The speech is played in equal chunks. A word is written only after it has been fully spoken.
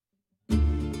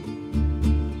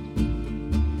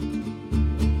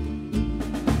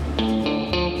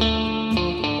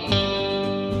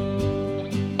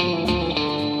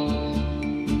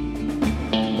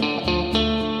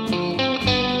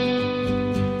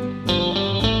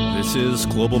This is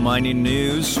Global Mining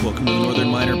News. Welcome to the Northern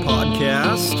Miner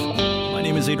Podcast. My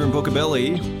name is Adrian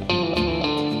Bocabelli,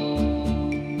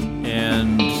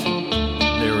 and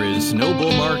there is no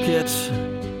bull market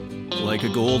like a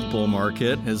gold bull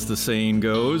market, as the saying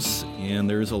goes, and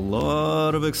there's a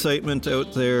lot of excitement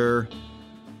out there.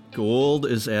 Gold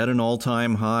is at an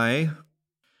all-time high,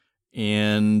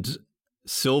 and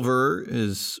silver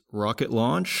is rocket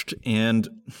launched, and,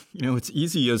 it's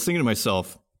easy. I was thinking to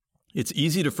myself, it's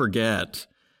easy to forget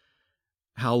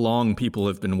how long people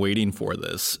have been waiting for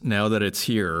this now that it's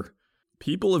here.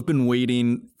 People have been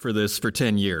waiting for this for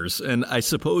 10 years, and I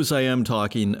suppose I am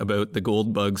talking about the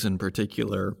gold bugs in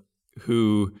particular,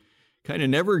 who kind of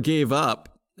never gave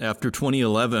up after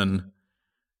 2011,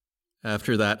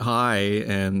 after that high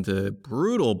and a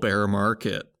brutal bear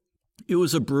market. It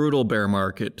was a brutal bear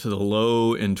market to the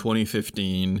low in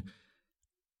 2015,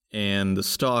 and the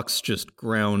stocks just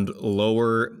ground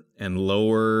lower and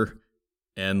lower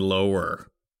and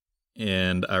lower.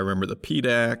 And I remember the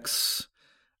PDAX.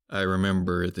 I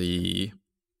remember the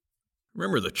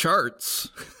charts.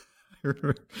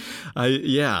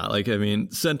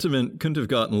 Sentiment couldn't have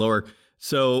gotten lower.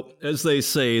 So, as they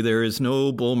say, there is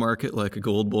no bull market like a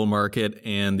gold bull market,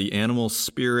 and the animal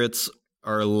spirits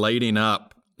are lighting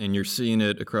up, and you're seeing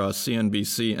it across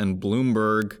CNBC and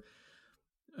Bloomberg.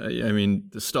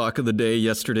 The stock of the day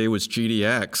yesterday was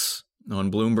GDX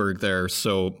on Bloomberg there.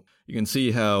 So you can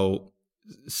see how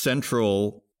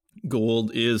central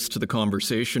gold is to the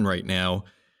conversation right now.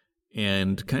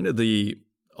 And kind of the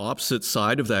opposite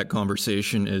side of that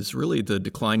conversation is really the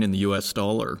decline in the US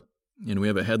dollar. And we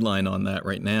have a headline on that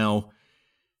right now.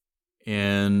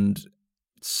 And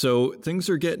so things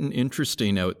are getting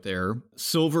interesting out there.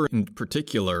 Silver in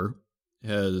particular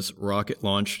has rocket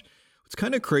launched. What's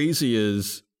kind of crazy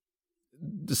is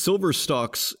the silver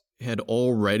stocks they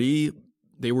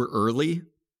were early.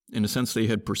 In a sense, they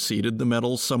had preceded the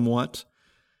metals somewhat.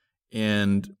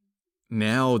 And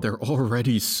now they're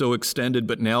already so extended,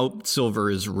 but now silver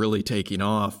is really taking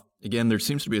off. Again, there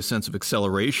seems to be a sense of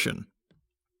acceleration.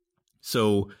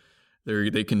 So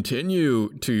they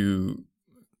continue to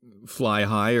fly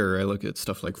higher. I look at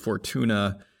stuff like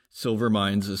Fortuna Silver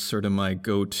Mines is sort of my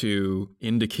go-to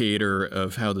indicator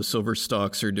of how the silver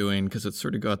stocks are doing, because it's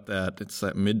sort of got it's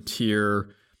that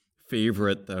mid-tier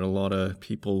favorite that a lot of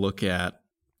people look at.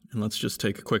 And let's just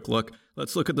take a quick look.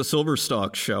 Let's look at the silver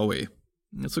stocks, shall we?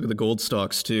 Let's look at the gold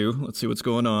stocks too. Let's see what's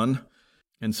going on.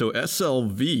 And so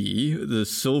SLV, the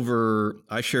silver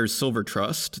iShares Silver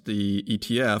Trust, the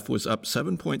ETF, was up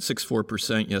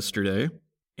 7.64% yesterday.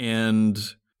 And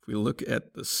if we look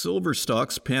at the silver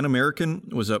stocks, Pan American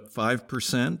was up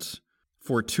 5%.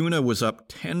 Fortuna was up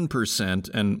 10%.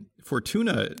 And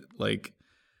Fortuna,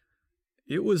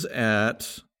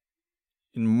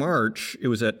 in March, it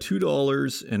was at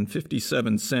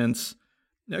 $2.57.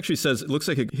 It actually says, it looks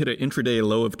like it hit an intraday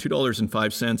low of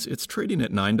 $2.05. It's trading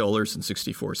at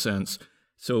 $9.64.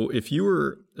 So if you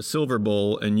were a silver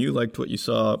bull and you liked what you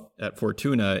saw at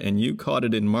Fortuna and you caught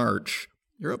it in March,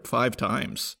 you're up 5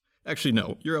 times. Actually,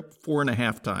 no, you're up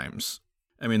 4.5 times.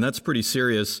 That's pretty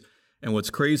serious. And what's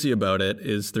crazy about it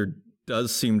is there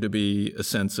does seem to be a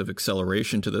sense of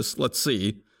acceleration to this. Let's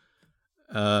see.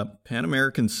 Pan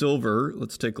American Silver,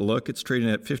 let's take a look. It's trading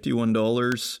at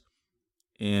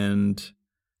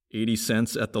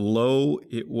 $51.80. At the low,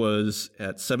 it was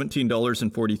at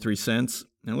 $17.43.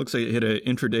 And it looks like it hit an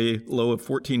intraday low of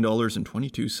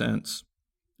 $14.22.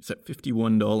 It's at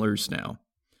 $51 now.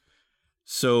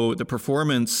 So the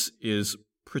performance is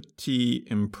pretty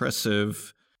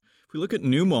impressive. If we look at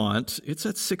Newmont, it's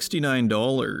at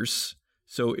 $69.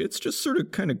 So it's just sort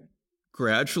of kind of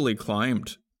gradually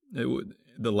climbed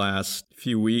the last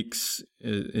few weeks.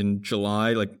 In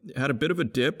July. It had a bit of a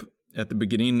dip at the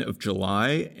beginning of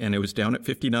July, and it was down at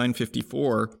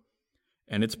 $59.54.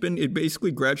 And it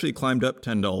basically gradually climbed up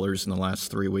 $10 in the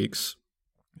last 3 weeks.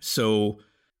 So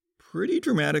pretty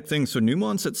dramatic thing. So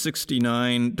Newmont's at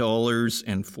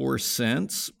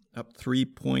 $69.04, up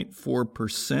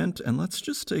 3.4%. And let's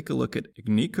just take a look at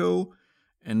Agnico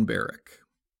and Barrick.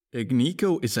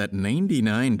 Agnico is at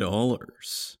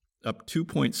 $99, up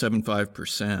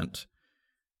 2.75%.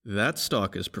 That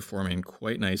stock is performing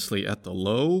quite nicely. At the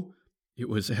low,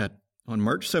 on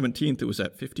March 17th, it was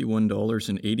at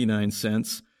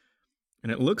 $51.89.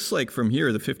 And it looks like from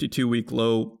here, the 52-week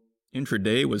low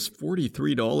intraday was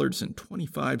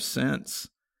 $43.25.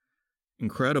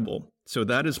 Incredible. So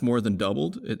that is more than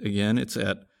doubled. It's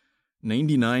at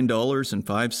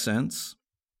 $99.05.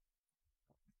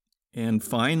 And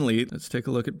finally, let's take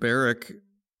a look at Barrick.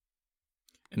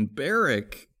 And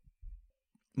Barrick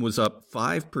was up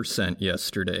 5%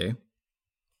 yesterday.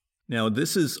 Now,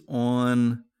 this is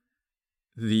on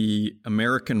the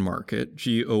American market,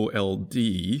 GOLD.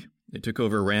 They took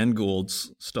over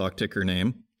Randgold's stock ticker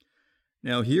name.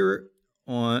 Now, here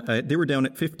on they were down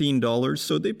at $15,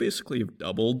 so they basically have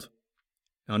doubled.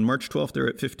 On March 12th, they're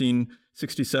at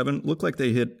 $15.67. Looked like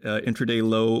they hit intraday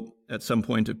low at some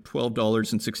point of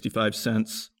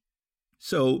 $12.65.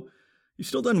 So you've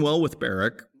still done well with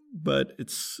Barrick, but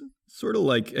it's sort of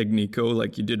like Agnico,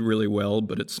 like you did really well,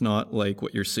 but it's not like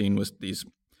what you're seeing with these,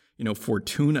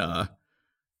 Fortuna.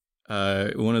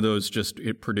 One of those just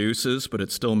it produces, but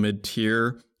it's still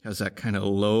mid-tier, has that kind of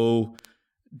low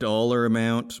dollar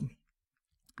amount.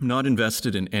 I'm not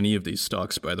invested in any of these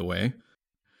stocks, by the way.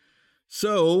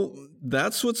 So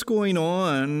that's what's going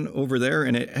on over there.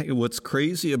 And what's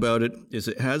crazy about it is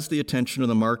it has the attention of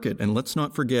the market. And let's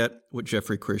not forget what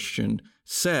Jeffrey Christian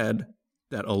said,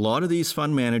 that a lot of these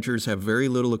fund managers have very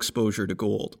little exposure to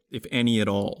gold, if any at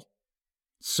all.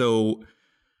 So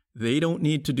they don't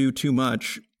need to do too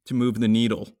much to move the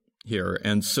needle here.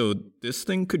 And so this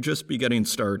thing could just be getting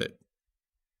started.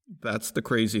 That's the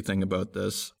crazy thing about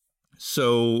this.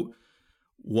 So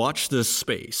watch this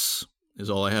space is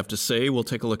all I have to say. We'll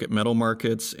take a look at metal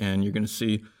markets and you're going to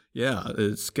see,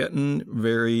 it's getting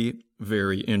very,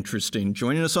 very interesting.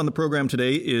 Joining us on the program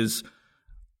today is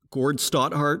Gord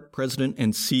Stothart, President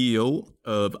and CEO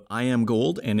of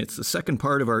Iamgold, and it's the second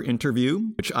part of our interview,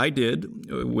 which I did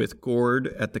with Gord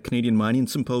at the Canadian Mining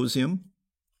Symposium.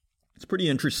 It's pretty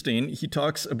interesting. He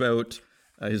talks about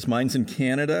his mines in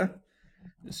Canada.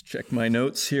 Just check my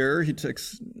notes here. He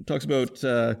talks about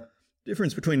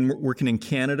difference between working in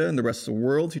Canada and the rest of the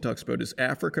world. He talks about his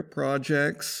Africa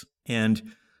projects. And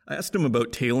I asked him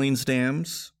about tailings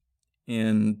dams,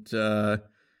 and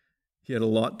he had a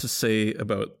lot to say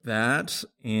about that.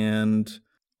 And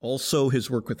also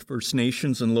his work with First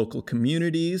Nations and local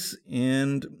communities.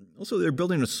 And also they're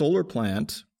building a solar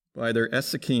plant by their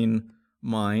Essakane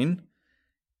mine.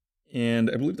 And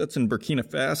I believe that's in Burkina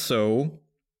Faso.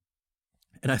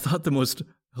 And I thought the most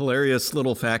hilarious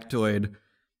little factoid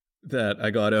that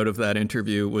I got out of that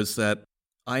interview was that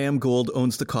Iamgold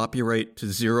owns the copyright to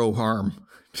zero harm,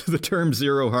 to the term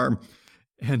zero harm.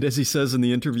 And as he says in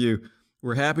the interview,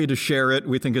 we're happy to share it.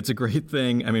 We think it's a great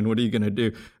thing. I mean, what are you going to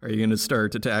do? Are you going to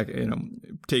start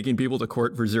taking people to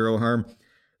court for zero harm?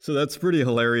 So that's pretty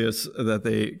hilarious that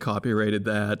they copyrighted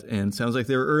that, and sounds like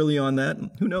they were early on that.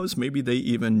 Who knows? Maybe they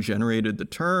even generated the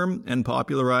term and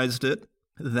popularized it.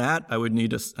 That I would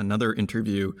need another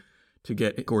interview to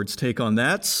get Gord's take on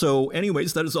that. So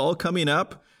anyways, that is all coming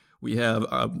up. We have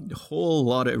a whole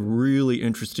lot of really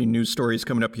interesting news stories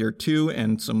coming up here too,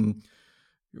 and some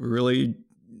really,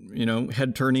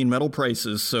 head-turning metal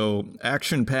prices. So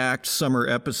action-packed summer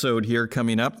episode here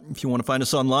coming up. If you want to find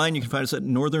us online, you can find us at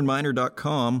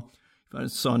northernminer.com. You can find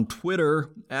us on Twitter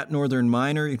at Northern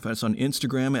Miner. You can find us on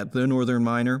Instagram at The Northern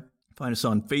Miner. Find us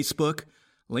on Facebook,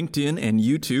 LinkedIn, and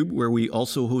YouTube, where we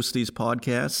also host these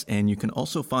podcasts. And you can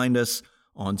also find us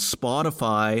on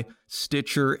Spotify,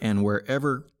 Stitcher, and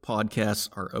wherever podcasts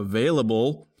are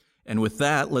available. And with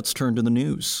that, let's turn to the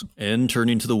news. And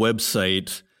turning to the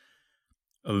website,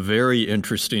 a very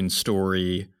interesting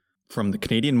story from the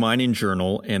Canadian Mining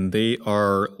Journal, and they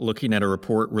are looking at a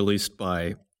report released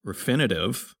by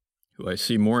Refinitiv, who I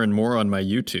see more and more on my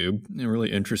YouTube. A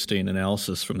really interesting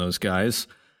analysis from those guys.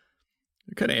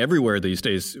 They're kind of everywhere these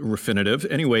days, Refinitiv.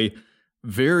 Anyway,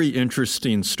 very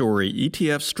interesting story.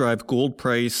 ETFs drive gold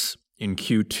price in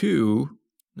Q2.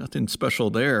 Nothing special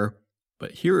there.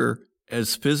 But here,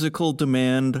 as physical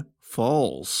demand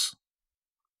falls.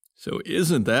 So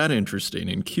isn't that interesting?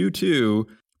 In Q2,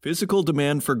 physical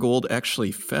demand for gold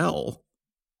actually fell.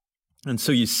 And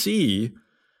so you see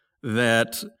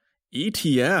that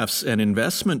ETFs and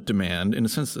investment demand, in a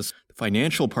sense, this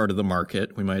financial part of the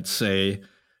market, we might say,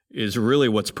 is really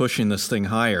what's pushing this thing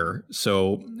higher.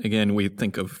 So again, we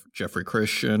think of Jeffrey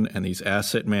Christian and these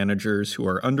asset managers who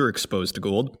are underexposed to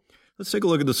gold. Let's take a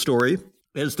look at the story.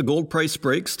 As the gold price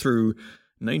breaks through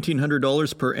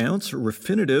 $1,900 per ounce,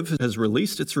 Refinitiv has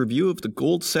released its review of the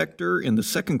gold sector in the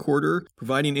second quarter,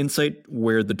 providing insight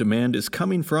where the demand is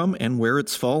coming from and where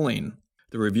it's falling.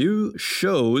 The review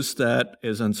shows that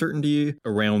as uncertainty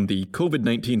around the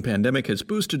COVID-19 pandemic has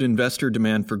boosted investor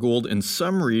demand for gold in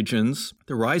some regions,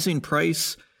 the rising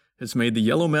price has made the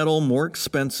yellow metal more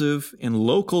expensive in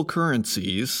local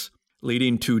currencies,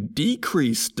 leading to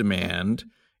decreased demand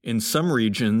in some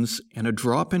regions and a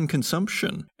drop in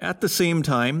consumption. At the same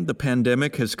time, the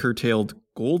pandemic has curtailed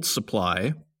gold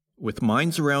supply, with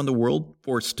mines around the world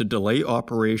forced to delay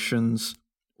operations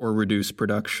or reduce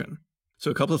production.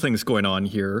 So a couple of things going on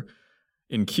here.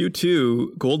 In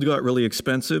Q2, gold got really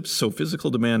expensive, so physical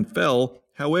demand fell.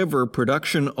 However,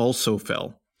 production also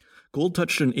fell. Gold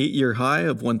touched an 8-year high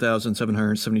of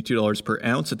 $1,772 per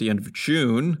ounce at the end of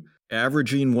June,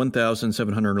 averaging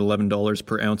 $1,711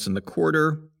 per ounce in the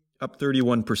quarter, up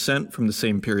 31% from the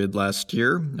same period last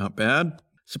year. Not bad.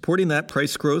 Supporting that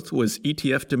price growth was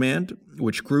ETF demand,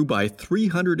 which grew by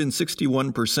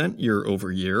 361% year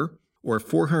over year, or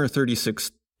 436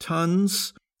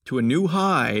 tons, to a new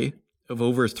high of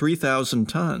over 3,000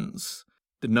 tons.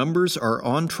 The numbers are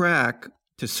on track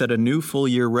to set a new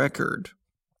full-year record.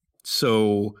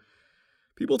 So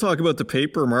people talk about the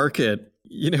paper market.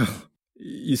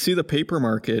 You see the paper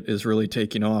market is really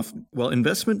taking off. While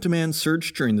investment demand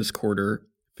surged during this quarter,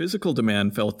 physical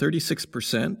demand fell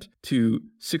 36% to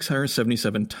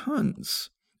 677 tons,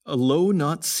 a low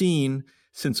not seen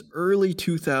since early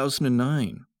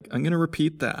 2009. I'm going to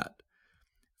repeat that.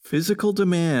 Physical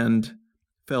demand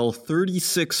fell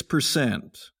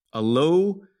 36%, a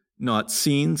low not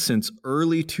seen since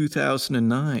early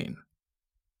 2009.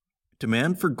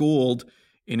 Demand for gold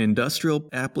in industrial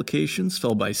applications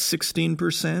fell by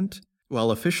 16%,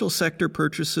 while official sector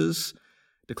purchases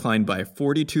declined by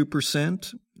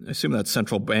 42%. I assume that's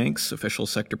central banks' official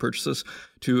sector purchases,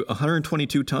 to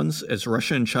 122 tons as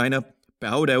Russia and China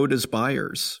bowed out as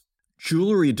buyers.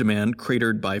 Jewelry demand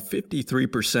cratered by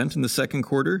 53% in the second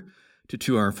quarter to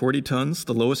 240 tons,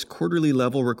 the lowest quarterly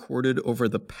level recorded over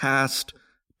the past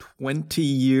 20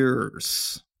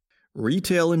 years.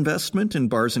 Retail investment in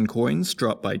bars and coins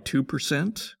dropped by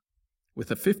 2%,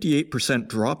 with a 58%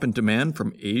 drop in demand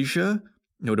from Asia,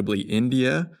 notably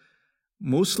India,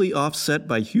 mostly offset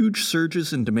by huge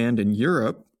surges in demand in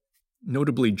Europe,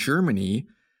 notably Germany,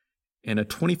 and a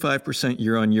 25%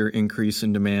 year-on-year increase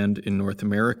in demand in North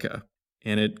America.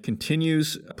 And it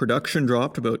continues. Production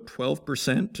dropped about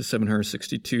 12% to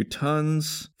 762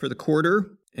 tons for the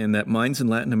quarter, and that mines in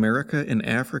Latin America and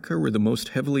Africa were the most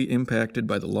heavily impacted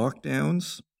by the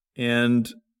lockdowns. And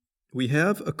we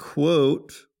have a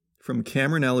quote from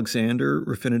Cameron Alexander,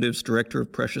 Refinitive's Director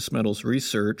of Precious Metals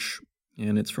Research,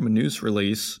 and it's from a news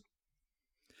release.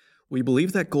 We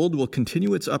believe that gold will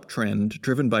continue its uptrend,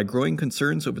 driven by growing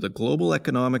concerns over the global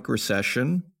economic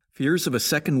recession, fears of a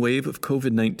second wave of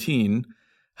COVID-19,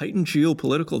 heightened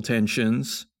geopolitical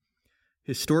tensions,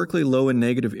 historically low and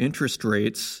negative interest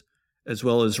rates, as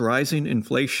well as rising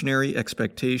inflationary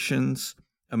expectations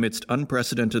amidst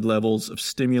unprecedented levels of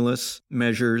stimulus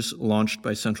measures launched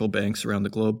by central banks around the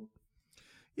globe.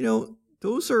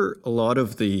 Those are a lot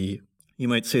of the, you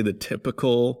might say, the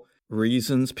typical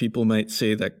reasons people might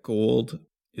say that gold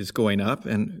is going up.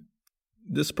 And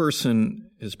this person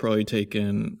is probably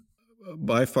taken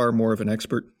by far more of an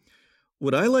expert.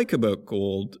 What I like about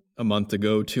gold a month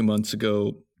ago, 2 months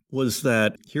ago, was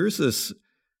that here's this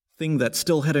thing that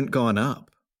still hadn't gone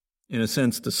up. In a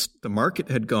sense, the market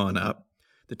had gone up,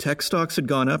 the tech stocks had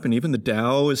gone up, and even the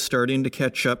Dow is starting to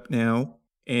catch up now.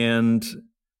 And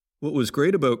what was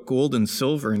great about gold and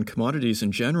silver and commodities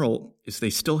in general is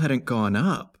they still hadn't gone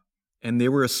up. And they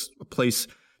were a place,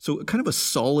 so kind of a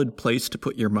solid place to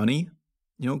put your money,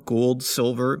 gold,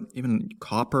 silver, even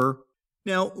copper.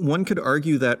 Now, one could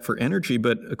argue that for energy,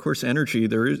 but of course, energy,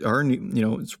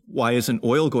 it's why isn't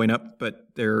oil going up? But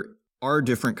there are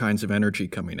different kinds of energy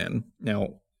coming in.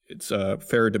 Now, it's a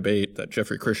fair debate that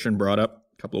Jeffrey Christian brought up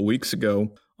a couple of weeks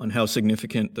ago on how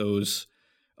significant those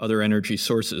other energy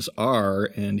sources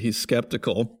are, and he's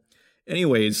skeptical.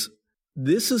 Anyways,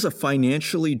 this is a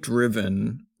financially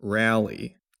driven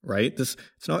rally, right? It's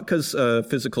not because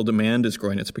physical demand is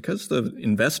growing. It's because the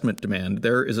investment demand.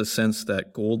 There is a sense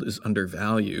that gold is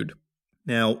undervalued.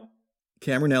 Now,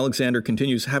 Cameron Alexander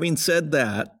continues, having said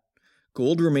that,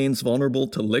 gold remains vulnerable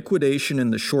to liquidation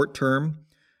in the short term,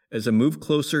 as a move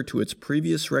closer to its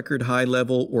previous record high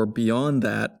level or beyond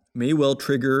that may well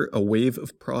trigger a wave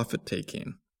of profit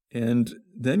taking. And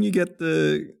then you get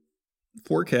the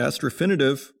forecast,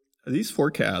 Refinitiv. These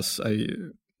forecasts,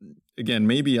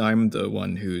 maybe I'm the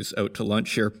one who's out to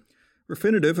lunch here.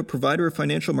 Refinitiv, a provider of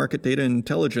financial market data and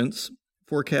intelligence,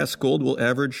 forecasts gold will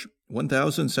average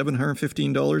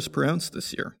 $1,715 per ounce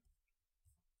this year.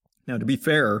 Now, to be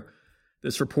fair,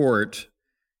 this report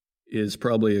is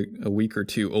probably a week or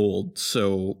two old.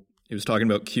 So he was talking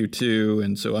about Q2,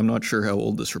 and so I'm not sure how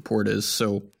old this report is.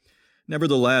 So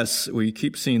nevertheless, we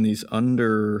keep seeing these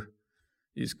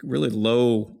really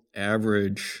low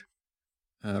average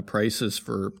prices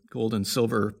for gold and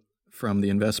silver from the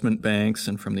investment banks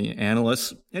and from the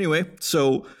analysts. Anyway,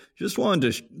 so just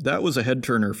wanted to, that was a head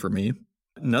turner for me.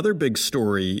 Another big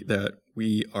story that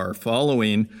we are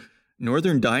following,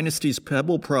 Northern Dynasty's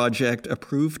Pebble project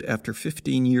approved after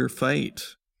 15-year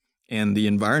fight. And the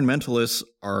environmentalists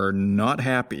are not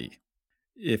happy.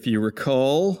 If you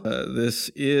recall, this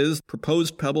is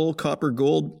proposed pebble copper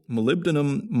gold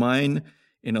molybdenum mine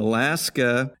in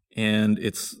Alaska, and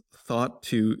it's thought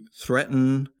to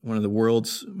threaten one of the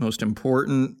world's most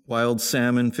important wild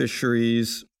salmon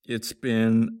fisheries. It's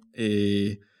been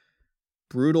a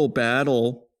brutal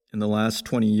battle in the last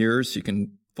 20 years. You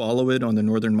can follow it on the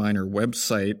Northern Miner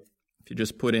website if you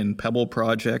just put in Pebble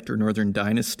Project or Northern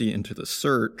Dynasty into the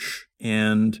search.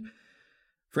 And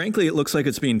frankly, it looks like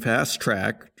it's being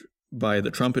fast-tracked by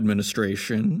the Trump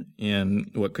administration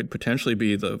in what could potentially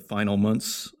be the final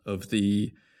months of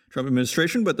the Trump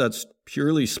administration, but that's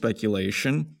purely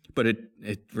speculation. But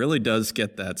it really does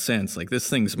get that sense, like this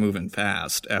thing's moving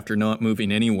fast after not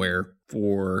moving anywhere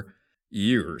for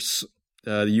years.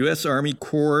 The U.S. Army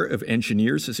Corps of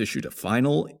Engineers has issued a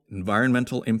final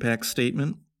environmental impact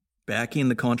statement backing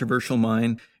the controversial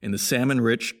mine in the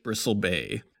salmon-rich Bristol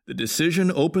Bay. The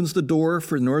decision opens the door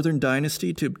for Northern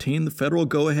Dynasty to obtain the federal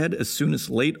go-ahead as soon as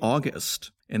late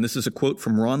August. And this is a quote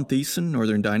from Ron Thiessen,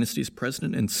 Northern Dynasty's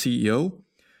president and CEO.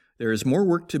 There is more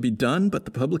work to be done, but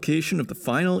the publication of the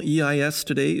final EIS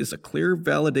today is a clear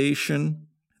validation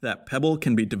that Pebble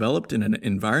can be developed in an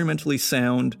environmentally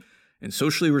sound and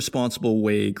socially responsible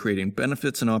way, creating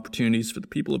benefits and opportunities for the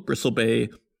people of Bristol Bay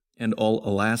and all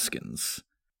Alaskans.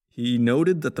 He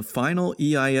noted that the final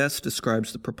EIS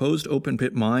describes the proposed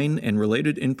open-pit mine and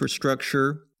related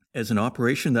infrastructure as an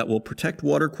operation that will protect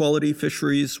water quality,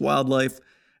 fisheries, wildlife,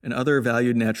 and other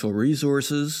valued natural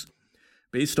resources.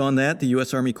 Based on that, the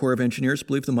U.S. Army Corps of Engineers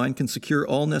believe the mine can secure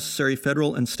all necessary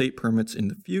federal and state permits in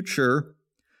the future.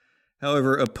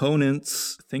 However,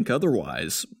 opponents think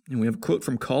otherwise. And we have a quote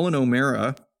from Colin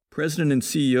O'Mara, president and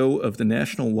CEO of the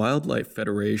National Wildlife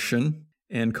Federation.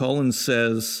 And Colin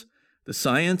says, "The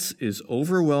science is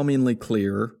overwhelmingly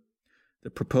clear. The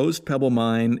proposed Pebble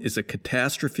mine is a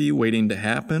catastrophe waiting to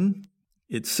happen.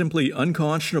 It's simply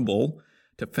unconscionable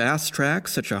to fast-track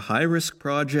such a high-risk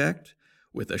project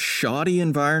with a shoddy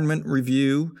environment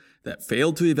review that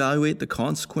failed to evaluate the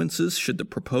consequences should the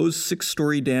proposed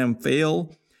 6-story dam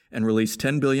fail and release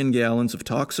 10 billion gallons of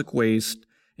toxic waste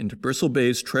into Bristol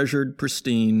Bay's treasured,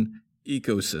 pristine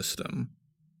ecosystem."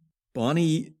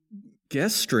 Bonnie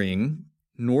Gestring,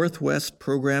 Northwest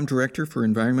Program Director for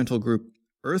environmental group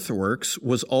Earthworks,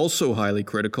 was also highly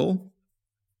critical.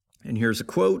 And here's a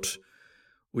quote: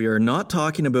 "We are not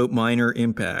talking about minor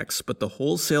impacts, but the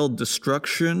wholesale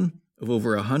destruction of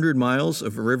over 100 miles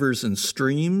of rivers and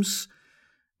streams.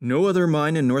 No other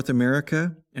mine in North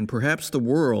America, and perhaps the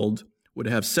world, would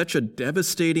have such a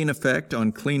devastating effect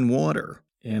on clean water."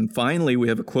 And finally, we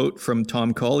have a quote from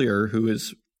Tom Collier, who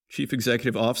is Chief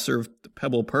Executive Officer of the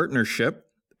Pebble Partnership,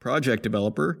 the project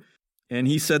developer. And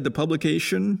he said the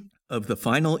publication of the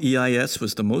final EIS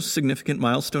was the most significant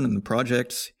milestone in the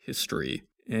project's history.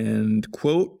 And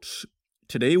quote,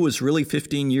 "Today was really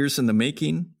 15 years in the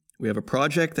making. We have a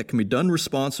project that can be done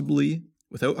responsibly,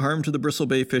 without harm to the Bristol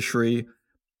Bay fishery,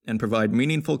 and provide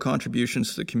meaningful contributions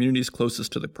to the communities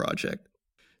closest to the project."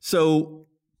 So,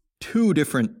 two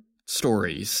different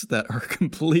stories that are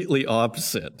completely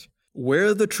opposite.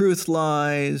 Where the truth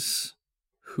lies,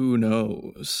 who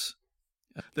knows?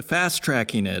 The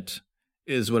fast-tracking it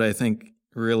is what I think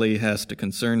really has to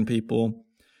concern people.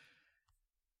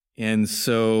 And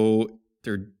so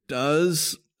there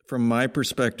does, from my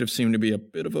perspective, seem to be a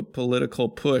bit of a political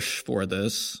push for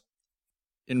this.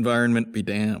 Environment be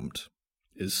damned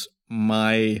is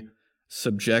my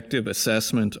subjective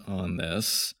assessment on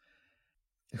this.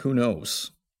 Who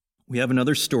knows? We have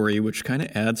another story which kind of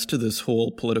adds to this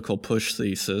whole political push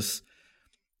thesis.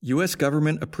 U.S.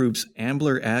 government approves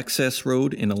Ambler Access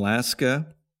Road in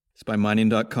Alaska. It's by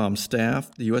Mining.com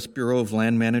staff. The U.S. Bureau of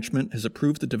Land Management has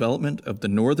approved the development of the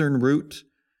northern route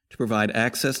to provide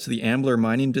access to the Ambler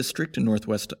Mining District in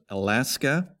northwest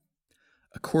Alaska.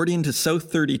 According to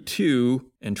South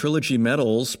 32 and Trilogy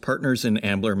Metals, partners in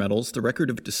Ambler Metals, the Record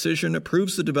of Decision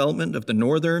approves the development of the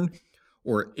northern,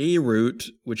 or A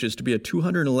route, which is to be a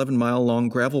 211-mile-long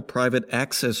gravel private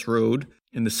access road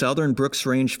in the southern Brooks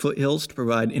Range foothills to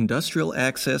provide industrial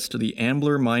access to the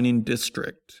Ambler Mining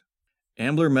District.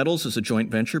 Ambler Metals is a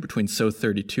joint venture between South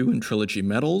 32 and Trilogy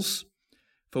Metals,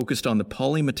 focused on the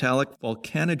polymetallic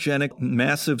volcanogenic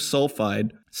massive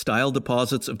sulfide style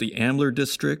deposits of the Ambler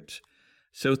District.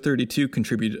 South 32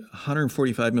 contributed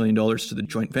 $145 million to the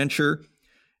joint venture,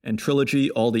 and Trilogy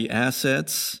all the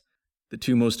assets, the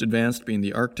two most advanced being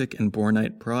the Arctic and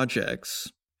Bornite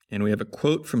projects. And we have a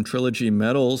quote from Trilogy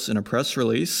Metals in a press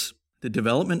release. "The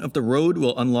development of the road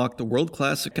will unlock the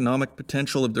world-class economic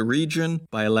potential of the region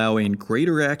by allowing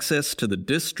greater access to the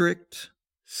district."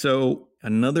 So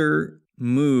another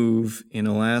move in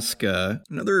Alaska,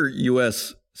 another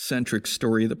U.S. U.S.-centric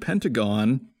story. The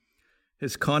Pentagon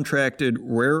has contracted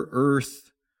rare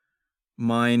earth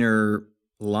miner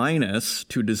Lynas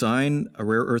to design a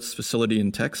rare earths facility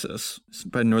in Texas.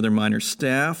 By Northern Miner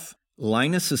staff,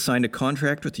 Lynas has signed a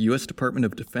contract with the U.S. Department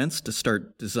of Defense to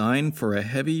start design for a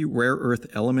heavy rare earth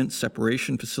element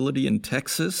separation facility in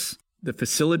Texas. The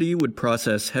facility would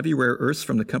process heavy rare earths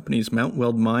from the company's Mount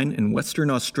Weld mine in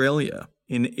Western Australia.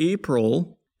 In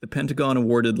April, the Pentagon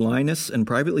awarded Lynas and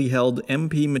privately held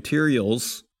MP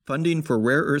Materials funding for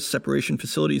rare earth separation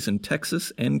facilities in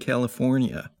Texas and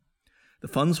California. The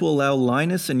funds will allow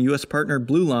Lynas and U.S. partner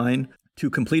Blue Line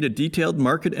to complete a detailed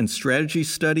market and strategy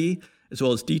study, as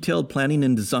well as detailed planning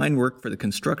and design work for the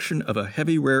construction of a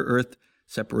heavy rare earth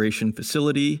separation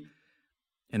facility.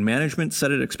 And management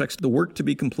said it expects the work to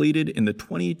be completed in the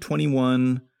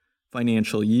 2021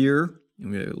 financial year.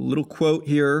 And we have a little quote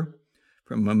here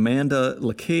from Amanda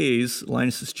Lacaze,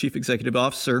 Lynas' chief executive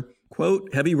officer.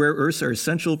 Quote, heavy rare earths are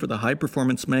essential for the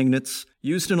high-performance magnets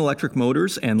used in electric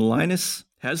motors, and Lynas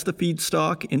has the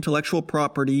feedstock, intellectual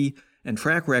property, and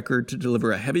track record to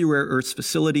deliver a heavy rare earths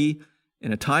facility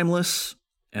in a timeless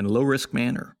and low-risk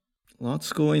manner.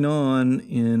 Lots going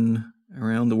on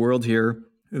around the world here.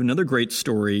 We have another great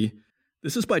story.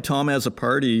 This is by Tom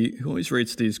Azzopardi, who always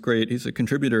writes these great. He's a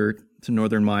contributor to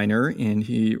Northern Miner, and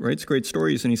he writes great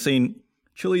stories. And he's saying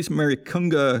Chile's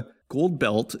Maricunga gold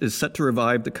belt is set to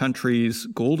revive the country's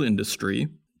gold industry.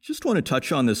 Just want to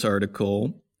touch on this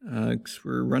article because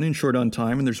we're running short on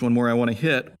time, and there's one more I want to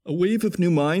hit. A wave of new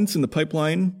mines in the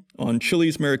pipeline on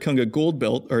Chile's Maricunga gold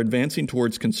belt are advancing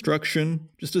towards construction,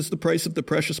 just as the price of the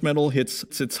precious metal hits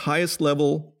its highest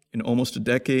level in almost a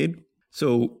decade.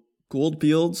 So Gold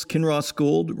Fields, Kinross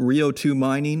Gold, Rio 2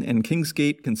 Mining, and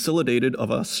Kingsgate Consolidated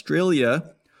of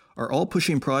Australia are all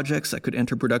pushing projects that could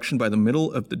enter production by the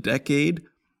middle of the decade.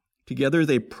 Together,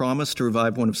 they promise to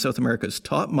revive one of South America's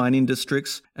top mining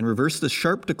districts and reverse the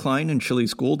sharp decline in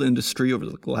Chile's gold industry over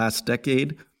the last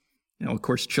decade. Now, of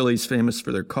course, Chile's famous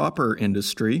for their copper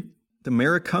industry. The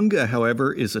Maricunga,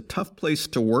 however, is a tough place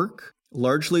to work,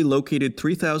 largely located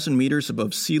 3,000 meters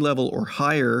above sea level or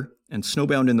higher and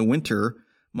snowbound in the winter.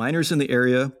 Miners in the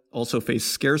area also face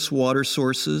scarce water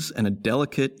sources and a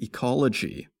delicate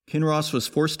ecology. Kinross was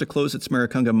forced to close its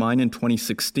Maricunga mine in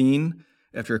 2016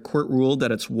 after a court ruled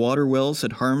that its water wells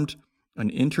had harmed an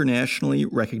internationally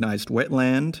recognized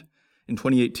wetland. In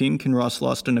 2018, Kinross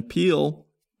lost an appeal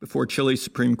before Chile's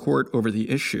Supreme Court over the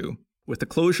issue. With the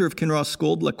closure of Kinross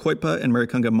Gold, La Coipa, and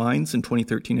Maricunga mines in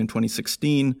 2013 and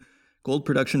 2016, gold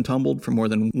production tumbled from more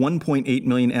than 1.8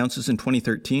 million ounces in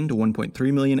 2013 to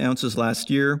 1.3 million ounces last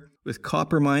year, with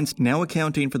copper mines now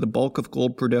accounting for the bulk of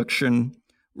gold production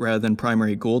rather than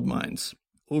primary gold mines.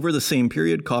 Over the same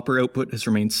period, copper output has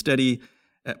remained steady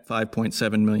at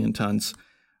 5.7 million tons.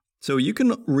 So you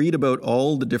can read about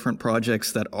all the different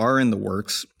projects that are in the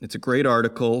works. It's a great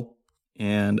article,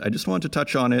 and I just wanted to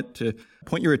touch on it to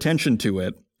point your attention to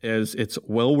it, as it's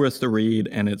well worth the read,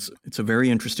 and it's a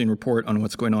very interesting report on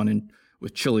what's going on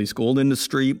with Chile's gold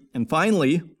industry. And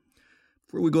finally,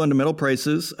 before we go on to metal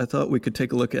prices, I thought we could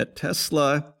take a look at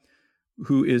Tesla,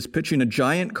 who is pitching a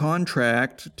giant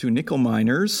contract to nickel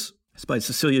miners. It's by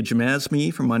Cecilia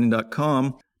Jamasmi from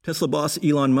mining.com. Tesla boss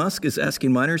Elon Musk is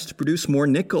asking miners to produce more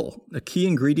nickel, a key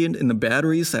ingredient in the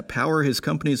batteries that power his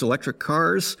company's electric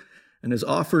cars, and has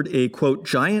offered a, quote,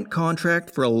 giant contract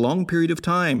for a long period of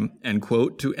time, end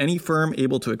quote, to any firm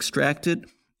able to extract it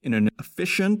in an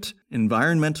efficient,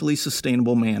 environmentally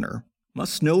sustainable manner.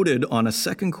 Musk noted on a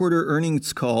second quarter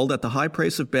earnings call that the high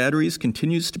price of batteries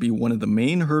continues to be one of the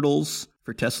main hurdles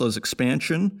for Tesla's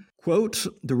expansion. Quote,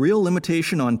 the real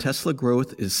limitation on Tesla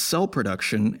growth is cell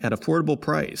production at affordable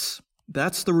price.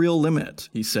 That's the real limit,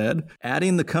 he said,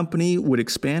 adding the company would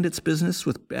expand its business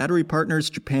with battery partners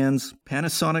Japan's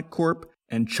Panasonic Corp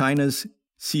and China's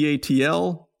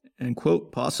CATL, and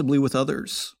quote, possibly with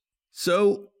others.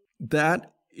 So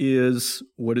that is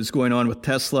what is going on with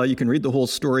Tesla. You can read the whole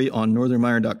story on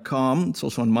northernminer.com. It's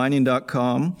also on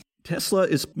mining.com. Tesla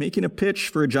is making a pitch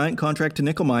for a giant contract to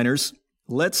nickel miners.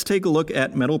 Let's take a look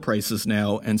at metal prices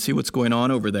now and see what's going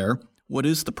on over there. What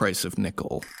is the price of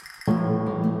nickel?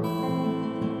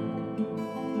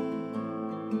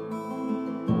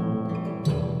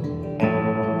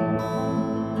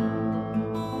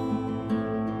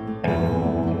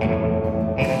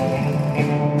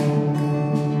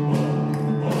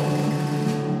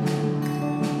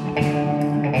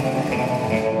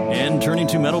 And turning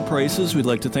to metal prices, we'd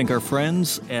like to thank our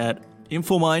friends at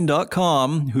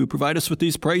Infomine.com, who provide us with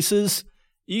these prices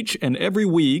each and every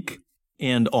week.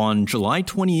 And on July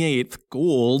 28th,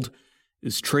 gold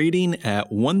is trading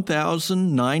at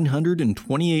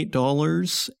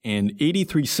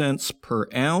 $1,928.83 per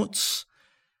ounce.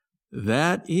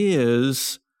 That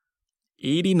is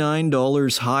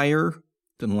 $89 higher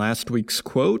than last week's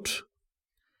quote.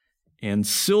 And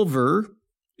silver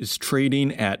is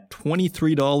trading at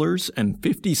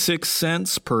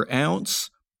 $23.56 per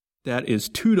ounce. That is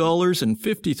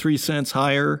 $2.53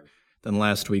 higher than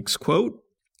last week's quote.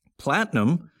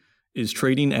 Platinum is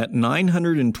trading at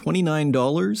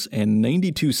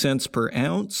 $929.92 per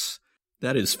ounce.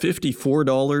 That is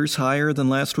 $54 higher than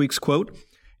last week's quote.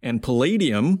 And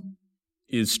palladium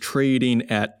is trading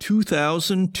at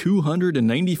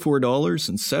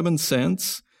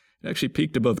 $2,294.07. It actually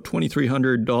peaked above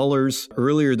 $2,300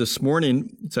 earlier this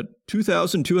morning. It's at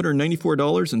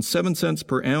 $2,294.07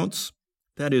 per ounce.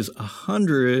 That is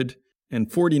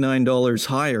 $149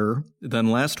 higher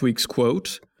than last week's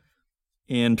quote.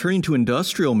 And turning to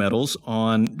industrial metals,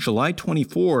 on July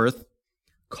 24th,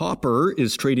 copper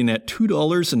is trading at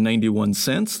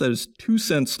 $2.91. That is 2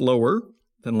 cents lower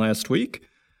than last week.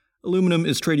 Aluminum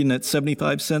is trading at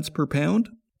 75 cents per pound.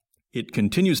 It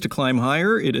continues to climb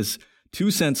higher. It is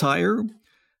 2 cents higher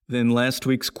than last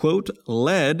week's quote.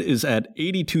 Lead is at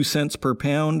 82 cents per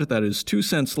pound. That is 2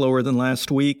 cents lower than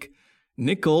last week.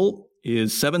 Nickel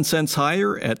is 7 cents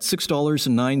higher at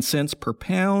 $6.09 per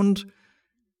pound.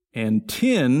 And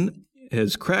tin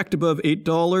has cracked above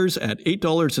 $8 at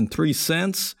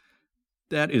 $8.03.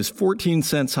 That is 14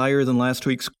 cents higher than last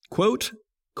week's quote.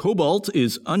 Cobalt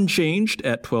is unchanged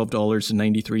at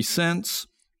 $12.93.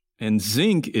 And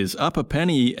zinc is up a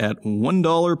penny at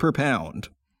 $1 per pound.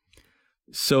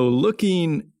 So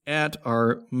looking at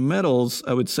our metals,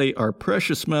 I would say our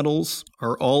precious metals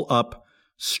are all up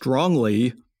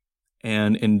strongly,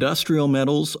 and industrial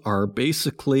metals are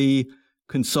basically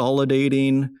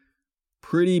consolidating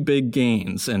pretty big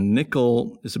gains. And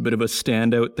nickel is a bit of a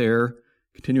standout there,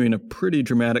 continuing a pretty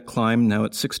dramatic climb, now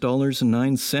at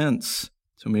 $6.09.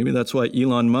 So maybe that's why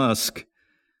Elon Musk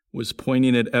was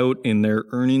pointing it out in their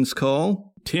earnings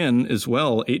call. Tin as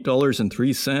well,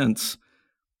 $8.03.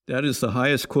 That is the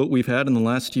highest quote we've had in the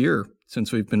last year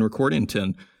since we've been recording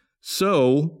tin.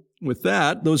 So with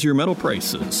that, those are your metal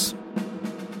prices.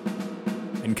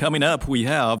 And coming up, we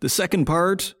have the second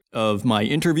part of my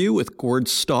interview with Gord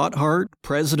Stothart,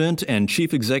 President and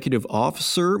Chief Executive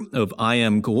Officer of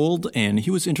Iamgold, and he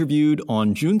was interviewed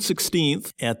on June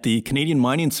 16th at the Canadian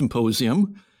Mining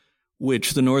Symposium,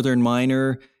 which the Northern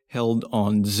Miner held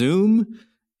on Zoom,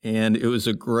 and it was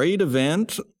a great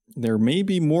event. There may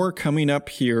be more coming up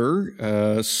here,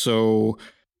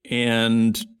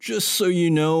 and just so you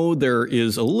know, there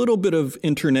is a little bit of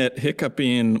internet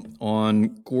hiccuping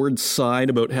on Gord's side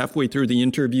about halfway through the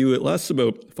interview. It lasts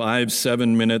about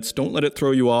 5-7 minutes. Don't let it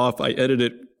throw you off. I edit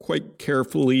it quite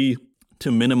carefully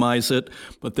to minimize it,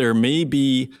 but there may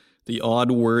be the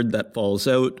odd word that falls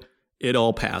out. It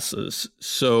all passes.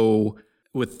 So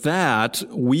with that,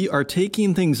 we are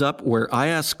taking things up where I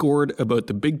asked Gord about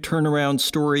the big turnaround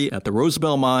story at the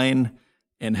Rosebel mine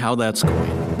and how that's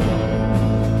going.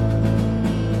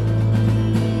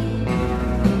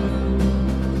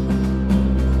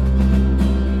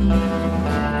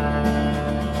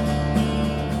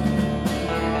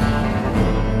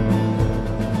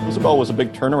 Rosebel was a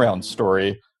big turnaround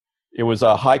story. It was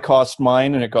a high-cost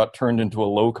mine, and it got turned into a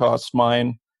low-cost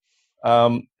mine.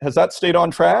 Has that stayed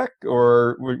on track,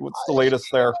 or what's the latest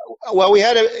there? Well, we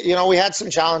had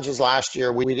some challenges last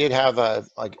year. We did have a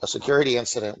security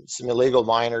incident, some illegal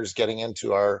miners getting into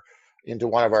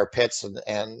one of our pits,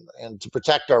 and to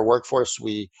protect our workforce,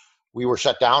 we were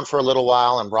shut down for a little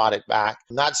while and brought it back.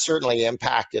 And that certainly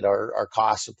impacted our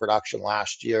costs of production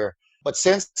last year. But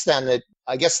since then,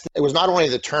 I guess it was not only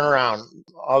the turnaround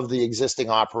of the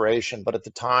existing operation, but at the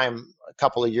time, a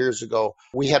couple of years ago,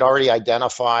 we had already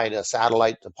identified a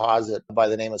satellite deposit by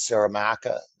the name of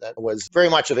Saramacca that was very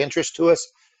much of interest to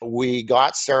us. We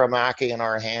got Saramacca in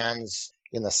our hands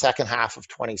in the second half of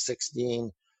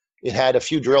 2016. It had a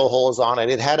few drill holes on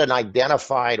it. It had an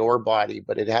identified ore body,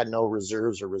 but it had no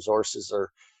reserves or resources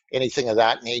or anything of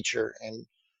that nature. And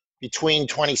between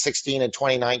 2016 and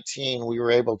 2019, we were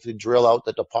able to drill out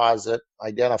the deposit,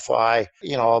 identify,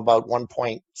 about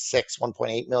 1.6,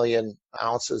 1.8 million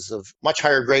ounces of much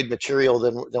higher grade material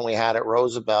than we had at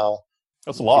Rosebel.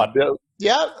 That's a lot.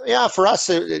 Yeah. For us,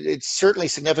 it's certainly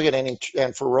significant,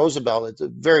 and for Rosebel, it's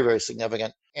very, very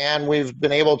significant. And we've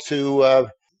been able to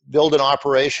build an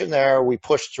operation there. We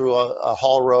pushed through a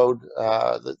haul road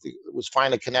that was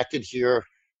finally connected here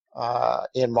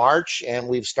in March, and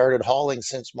we've started hauling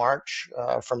since March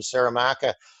from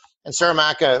Saramacca. And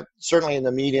Saramacca, certainly in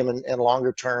the medium and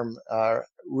longer term,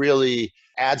 really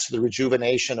adds to the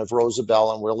rejuvenation of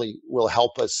Rosabelle and really will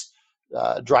help us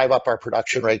drive up our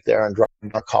production rate there and drive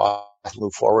our costs,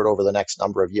 move forward over the next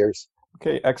number of years.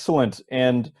 Okay, excellent.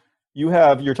 And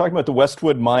you're talking about the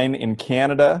Westwood mine in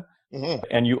Canada,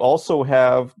 and you also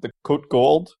have the Côte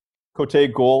Gold.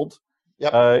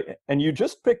 Yep. And you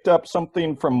just picked up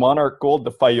something from Monarch Gold,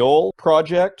 the Fayolle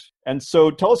project. And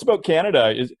so tell us about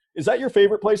Canada. Is that your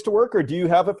favorite place to work, or do you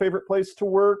have a favorite place to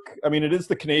work? I mean, it is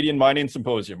the Canadian Mining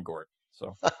Symposium, Gord.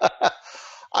 So,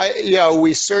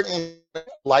 we certainly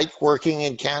like working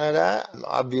in Canada.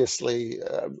 Obviously,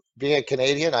 being a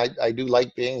Canadian, I do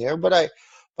like being here, but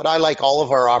I like all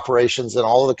of our operations in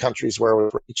all of the countries where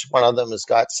each one of them has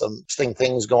got some interesting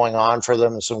things going on for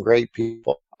them and some great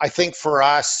people. I think for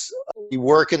us, we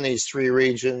work in these three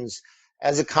regions.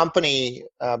 As a company,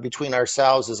 between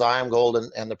ourselves as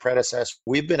Iamgold and the predecessor,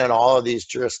 we've been in all of these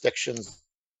jurisdictions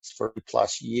for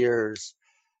plus years.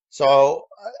 So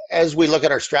as we look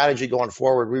at our strategy going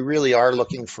forward, we really are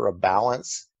looking for a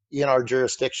balance in our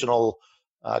jurisdictional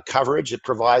coverage. It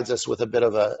provides us with a bit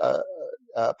of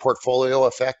a portfolio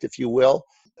effect, if you will.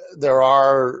 There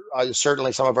are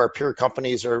certainly some of our peer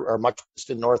companies are much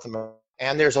in North America,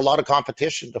 and there's a lot of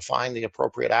competition to find the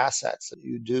appropriate assets.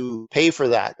 You do pay for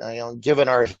that. Given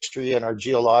our history and our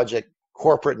geologic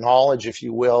corporate knowledge, if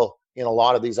you will, in a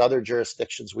lot of these other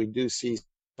jurisdictions, we do see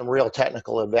some real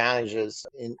technical advantages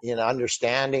in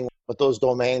understanding what those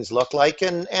domains look like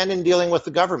and in dealing with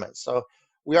the government. So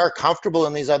we are comfortable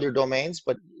in these other domains,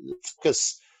 but the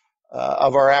focus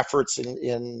of our efforts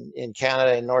in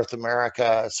Canada and North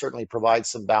America certainly provides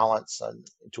some balance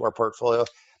to our portfolio.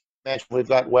 We've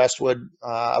got Westwood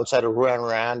outside of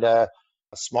Rouyn-Noranda,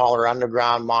 a smaller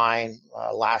underground mine.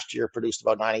 Last year produced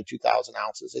about 92,000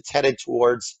 ounces. It's headed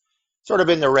towards sort of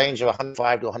in the range of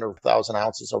 105 to 100,000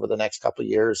 ounces over the next couple of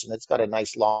years, and it's got a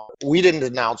nice long. We didn't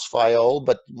announce Fayolle,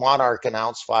 but Monarch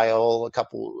announced Fayolle a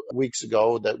couple weeks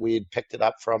ago that we had picked it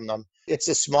up from them. It's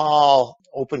a small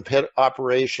open pit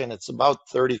operation. It's about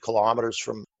 30 kilometers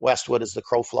from Westwood as the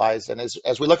crow flies. And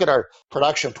as we look at our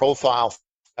production profile for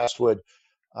Westwood,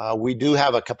 we do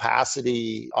have a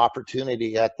capacity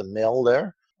opportunity at the mill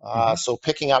there. So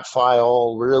picking up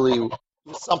Fayolle really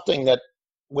is something that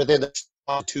within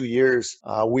 2 years,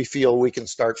 we feel we can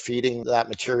start feeding that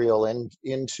material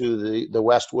into the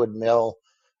Westwood mill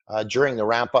during the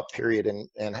ramp-up period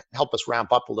and help us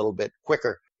ramp up a little bit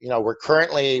quicker.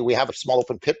 We have a small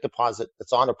open pit deposit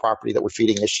that's on the property that we're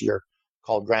feeding this year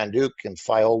called Grand Duke, and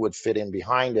Fayolle would fit in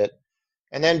behind it.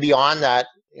 And then beyond that,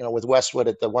 with Westwood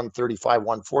at the 135,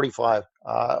 145,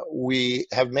 we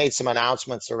have made some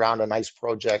announcements around a nice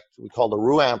project we call the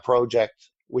Rouyn project,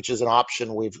 which is an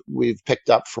option we've picked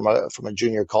up from a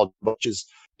junior called, which is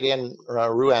in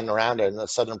Rouyn-Noranda, in the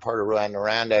southern part of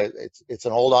Rouyn-Noranda. It's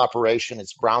an old operation.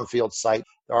 It's a brownfield site.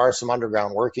 There are some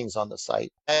underground workings on the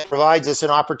site. It provides us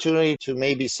an opportunity to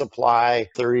maybe supply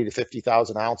 30 to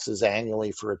 50,000 ounces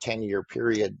annually for a 10-year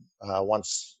period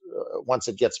once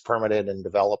it gets permitted and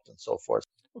developed and so forth.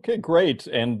 Okay, great.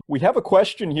 And we have a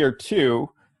question here too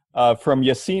from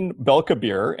Yassine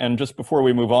Belkabir. And just before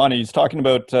we move on, he's talking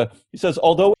about, he says,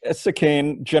 although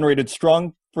Essakane generated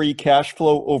strong free cash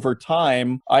flow over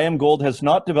time, Iamgold has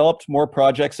not developed more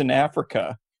projects in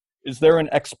Africa. Is there an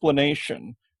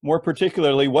explanation? More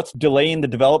particularly, what's delaying the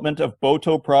development of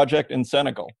Boto project in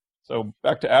Senegal? So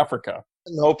back to Africa.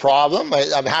 No problem.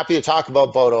 I'm happy to talk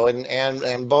about Boto,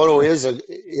 and Boto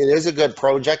is a good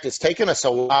project. It's taken us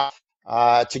a while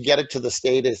to get it to the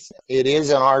state. It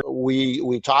is in our.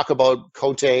 We talk about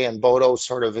Côté and Boto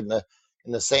sort of in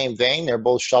the same vein. They're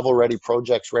both shovel-ready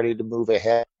projects, ready to move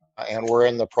ahead, and we're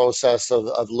in the process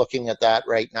of looking at that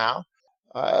right now.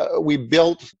 We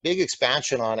built big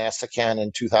expansion on Essakane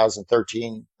in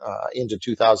 2013 into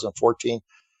 2014.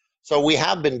 So we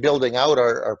have been building out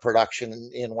our production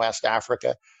in West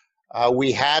Africa.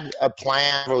 We had a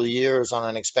plan for years on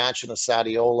an expansion of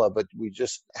Sadiola, but we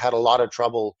just had a lot of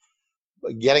trouble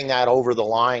getting that over the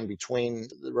line between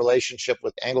the relationship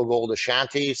with Iamgold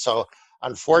Ashanti. So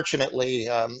unfortunately,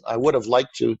 I would have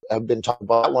liked to have been talking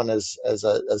about that one as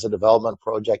a development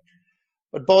project.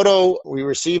 But Boto, we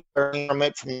received a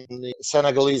permit from the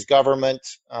Senegalese government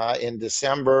in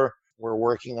December. We're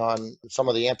working on some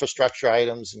of the infrastructure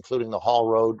items, including the haul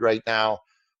road right now.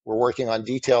 We're working on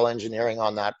detail engineering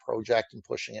on that project and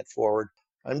pushing it forward.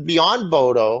 And beyond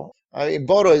Boto,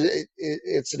 Boto,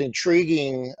 it's an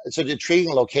intriguing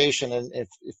location. And if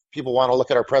people want to look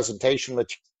at our presentation,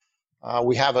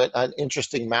 we have an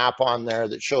interesting map on there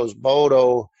that shows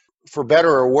Boto, for better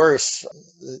or worse,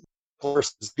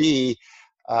 B,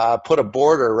 put a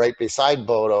border right beside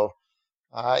Boto.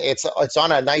 It's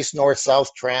on a nice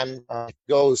north-south trend. It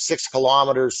goes 6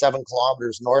 kilometers, 7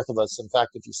 kilometers north of us. In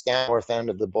fact, if you stand north end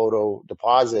of the Bodo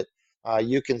deposit,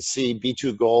 you can see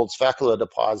B2Gold's Fekala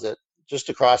deposit just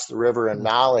across the river in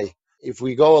Mali. If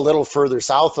we go a little further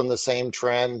south on the same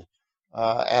trend,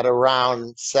 at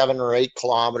around 7 or 8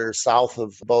 kilometers south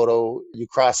of Bodo, you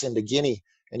cross into Guinea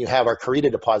and you have our Karita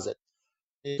deposit.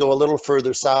 You go a little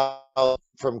further south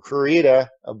from Karita,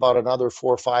 about another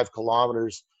 4 or 5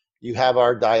 kilometers, you have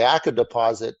our Diaka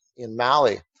deposit in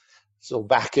Mali. So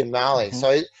back in Mali. Mm-hmm.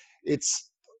 So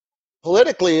it's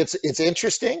politically, it's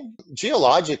interesting.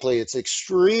 Geologically, it's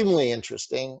extremely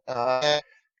interesting.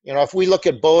 If we look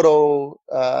at Bodo,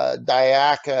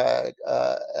 Diaka,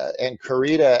 and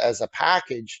Karita as a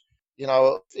package,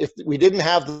 if we didn't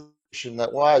have the situation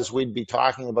that was, we'd be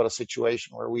talking about a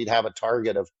situation where we'd have a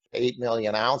target of 8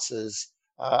 million ounces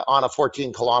on a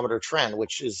 14-kilometer trend,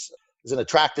 which is an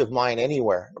attractive mine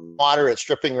anywhere. Moderate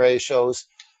stripping ratios.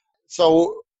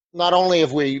 So not only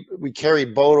have we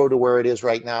carried Bodo to where it is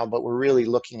right now, but we're really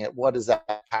looking at what is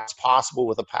that possible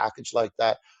with a package like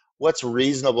that. What's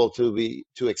reasonable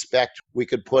to expect we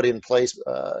could put in place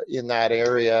in that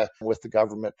area with the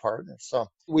government partners. So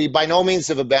we by no means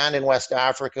have abandoned West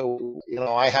Africa.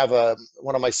 I have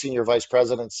one of my senior vice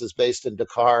presidents is based in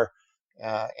Dakar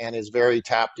and is very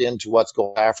tapped into what's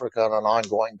going on in Africa on an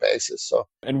ongoing basis.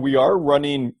 And we are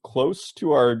running close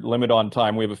to our limit on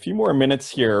time. We have a few more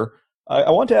minutes here. I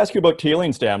want to ask you about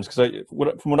tailings dams, because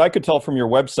from what I could tell from your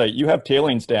website, you have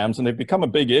tailings dams and they've become a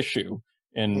big issue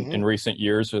in recent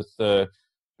years with the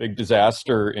big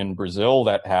disaster in Brazil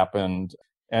that happened.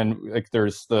 And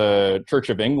there's the Church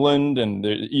of England and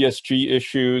the ESG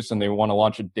issues, and they want to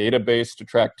launch a database to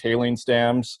track tailings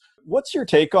dams. What's your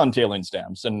take on tailings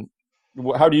dams, and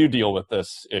how do you deal with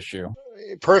this issue?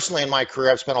 Personally, in my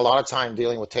career, I've spent a lot of time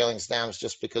dealing with tailings dams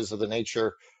just because of the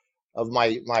nature of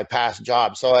my past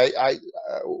job. So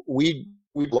we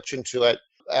looked into it.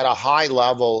 At a high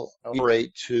level, we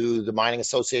operate to the Mining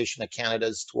Association of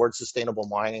Canada's Towards Sustainable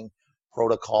Mining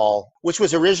protocol, which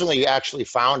was originally actually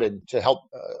founded to help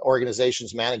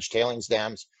organizations manage tailings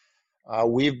dams.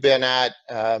 We've been at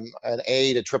an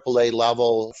A to AAA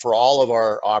level for all of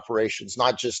our operations,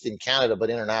 not just in Canada, but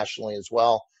internationally as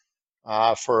well,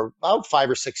 for about 5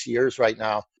 or 6 years right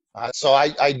now. So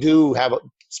I do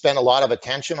spend a lot of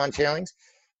attention on tailings.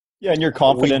 Yeah, and you're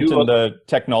confident in the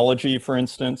technology, for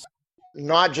instance?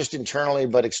 Not just internally,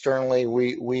 but externally.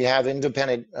 We have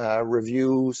independent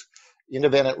review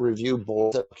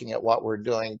boards looking at what we're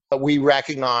doing. But we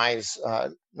recognize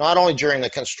not only during the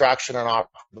construction and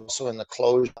also in the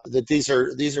closure that these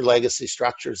are legacy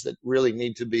structures that really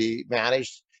need to be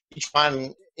managed. Each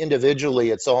one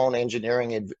individually, its own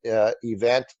engineering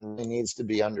event needs to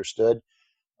be understood.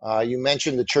 You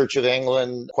mentioned the Church of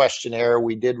England questionnaire.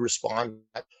 We did respond.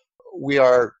 We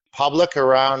are public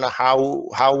around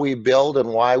how we build and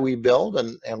why we build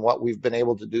and what we've been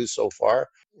able to do so far.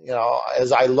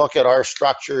 As I look at our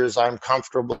structures, I'm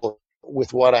comfortable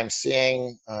with what I'm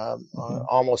seeing.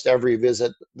 Almost every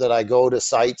visit that I go to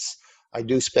sites, I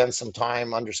do spend some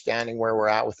time understanding where we're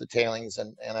at with the tailings.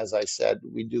 And as I said,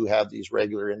 we do have these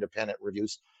regular independent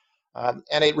reviews.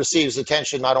 And it receives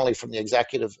attention not only from the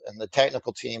executive and the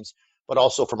technical teams, but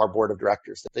also from our board of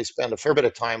directors. They spend a fair bit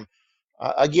of time,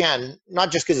 again,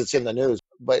 not just because it's in the news,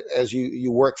 but as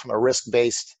you work from a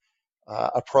risk-based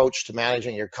approach to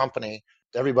managing your company,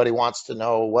 everybody wants to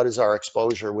know what is our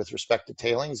exposure with respect to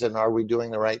tailings and are we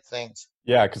doing the right things?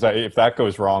 Yeah, because if that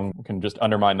goes wrong, it can just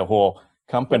undermine the whole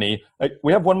company.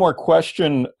 We have one more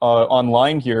question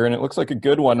online here, and it looks like a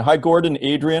good one. Hi, Gord and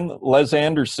Adrian. Les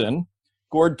Anderson.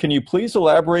 Gord, can you please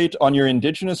elaborate on your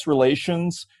Indigenous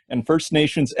relations and First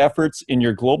Nations efforts in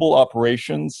your global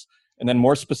operations, and then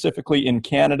more specifically in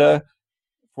Canada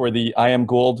for the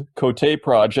Iamgold Côté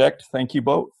project? Thank you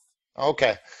both.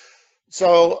 Okay.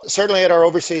 So certainly at our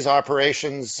overseas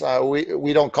operations,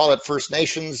 we don't call it First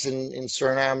Nations in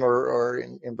Suriname or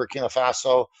in Burkina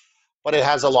Faso, but it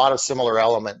has a lot of similar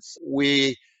elements.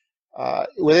 We,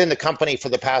 within the company for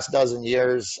the past dozen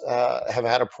years, have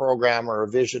had a program or a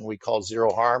vision we call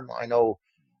Zero Harm. I know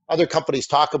other companies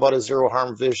talk about a zero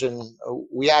harm vision.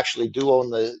 We actually do own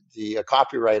the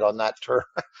copyright on that term,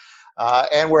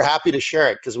 and we're happy to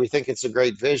share it because we think it's a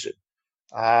great vision.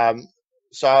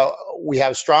 So we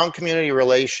have strong community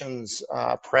relations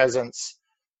presence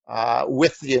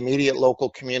with the immediate local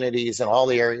communities in all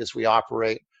the areas we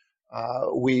operate.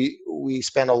 We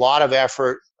spend a lot of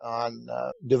effort on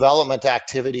development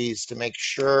activities to make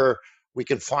sure we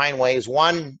can find ways,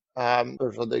 one,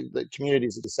 for the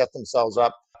communities to set themselves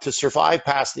up to survive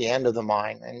past the end of the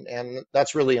mine. And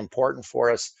that's really important for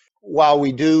us. While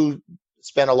we do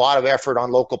spend a lot of effort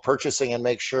on local purchasing and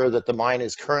make sure that the mine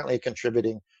is currently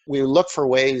contributing. We look for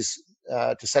ways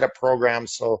to set up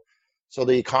programs so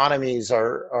the economies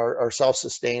are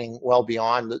self-sustaining well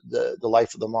beyond the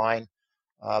life of the mine.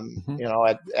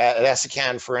 At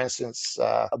Essakane, for instance,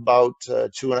 about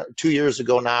 2 years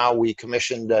ago now, we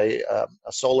commissioned a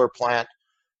solar plant.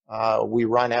 We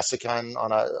run Essakane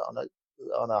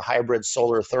on a hybrid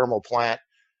solar thermal plant,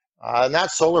 and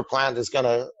that solar plant is going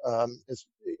to.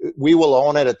 We will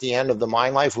own it at the end of the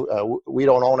mine life. We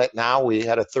don't own it now. We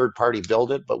had a third party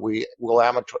build it, but we will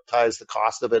amortize the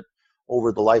cost of it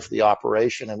over the life of the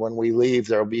operation. And when we leave,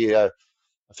 there'll be a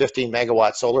 15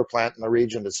 megawatt solar plant in the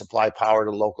region to supply power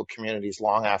to local communities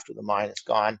long after the mine is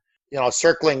gone.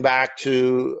 Circling back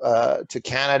to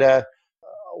Canada,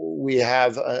 we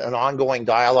have an ongoing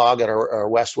dialogue at our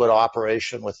Westwood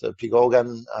operation with the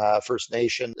Pigogan First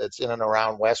Nation that's in and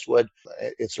around Westwood.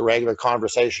 It's a regular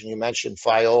conversation. You mentioned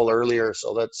Fayolle earlier,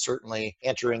 so that's certainly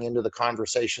entering into the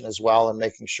conversation as well and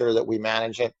making sure that we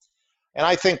manage it. And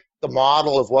I think the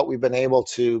model of what we've been able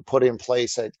to put in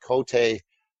place at Côté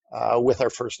with our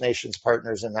First Nations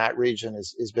partners in that region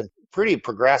has been pretty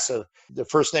progressive. The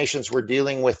First Nations we're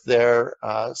dealing with there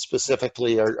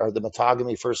specifically are the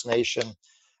Matagami First Nation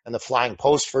and the Flying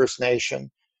Post First Nation,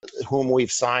 whom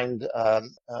we've signed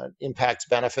an impacts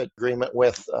benefit agreement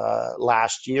with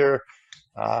last year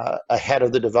ahead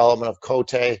of the development of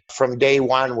Côté. From day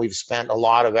one, we've spent a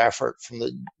lot of effort from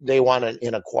the day one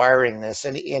in acquiring this,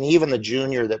 and even the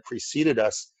junior that preceded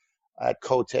us at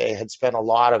Côté had spent a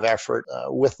lot of effort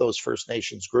with those First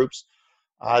Nations groups.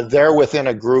 They're within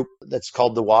a group that's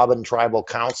called the Waban Tribal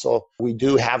Council. We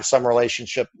do have some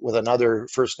relationship with another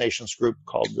First Nations group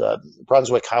called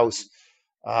Brunswick House,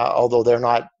 although they're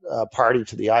not party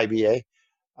to the IBA.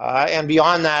 And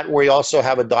beyond that, we also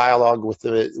have a dialogue with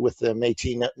the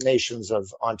Métis Nations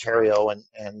of Ontario.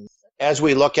 And as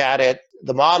we look at it,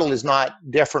 the model is not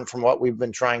different from what we've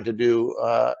been trying to do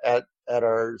at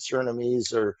our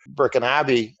Surinamese or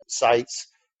Burkinabe sites.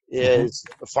 Is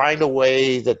find a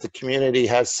way that the community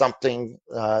has something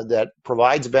that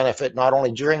provides benefit not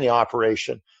only during the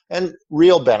operation and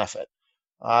real benefit,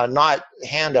 not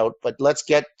handout, but let's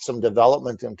get some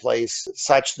development in place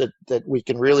such that we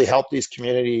can really help these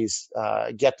communities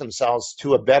get themselves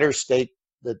to a better state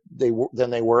than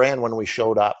they were in when we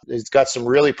showed up. It's got some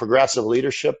really progressive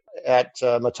leadership at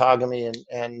Matagami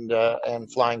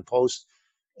and Flying Post.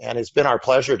 And it's been our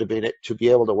pleasure to be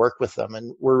able to work with them.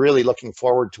 And we're really looking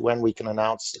forward to when we can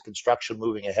announce the construction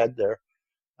moving ahead there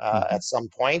at some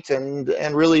point and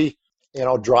really,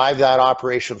 drive that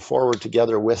operation forward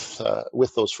together with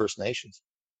those First Nations.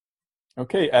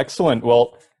 Okay, excellent.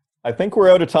 Well, I think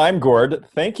we're out of time, Gord.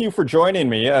 Thank you for joining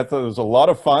me. I thought it was a lot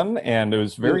of fun, and it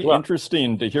was very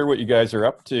interesting to hear what you guys are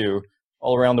up to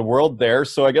all around the world there.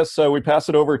 So I guess we pass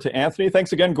it over to Anthony.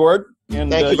 Thanks again, Gord. And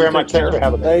thank you very much for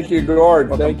having me. Thank you, Gord.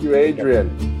 Welcome. Thank you, Adrian.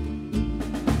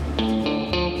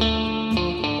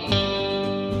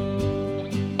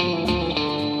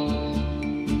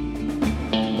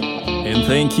 And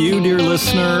thank you, dear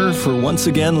listener, for once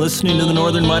again listening to the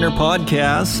Northern Miner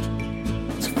Podcast.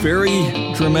 It's very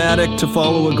dramatic to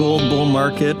follow a gold bull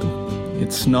market.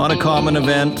 It's not a common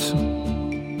event.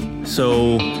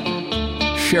 So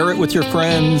share it with your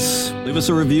friends. Leave us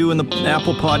a review in the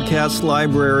Apple Podcast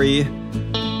library.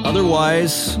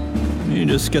 Otherwise, you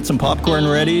just get some popcorn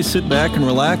ready, sit back and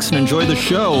relax and enjoy the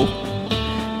show.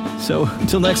 So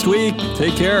until next week,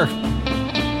 take care.